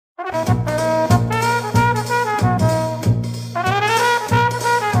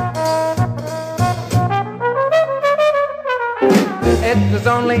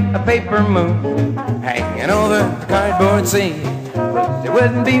only a paper moon hanging over the cardboard sea. But it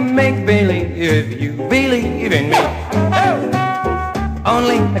wouldn't be make-believe if you believe in me.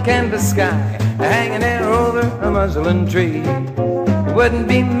 Only a canvas sky hanging there over a muslin tree. It wouldn't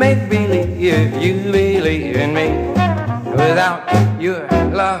be make-believe if you believe in me. Without your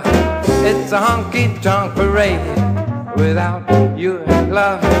love, it's a honky-tonk parade. Without your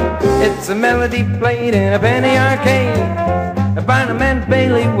love, it's a melody played in a penny arcade. A Barnum and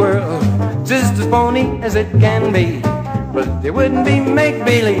Bailey world, just as phony as it can be. But it wouldn't be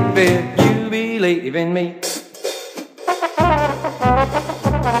make-believe if you believe in me.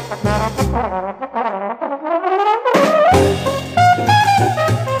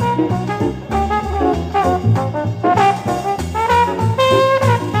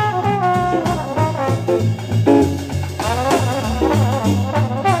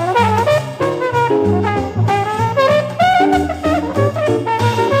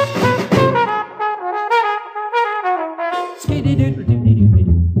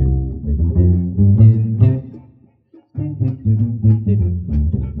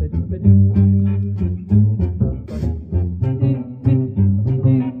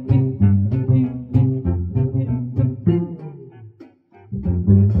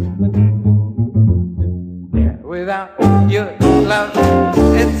 Without your love,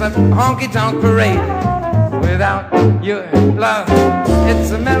 it's a honky-tonk parade. Without your love,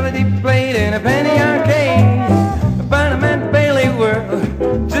 it's a melody played in a penny arcade. A Barnum and Bailey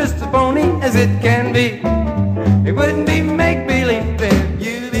world, just as phony as it can be. It wouldn't be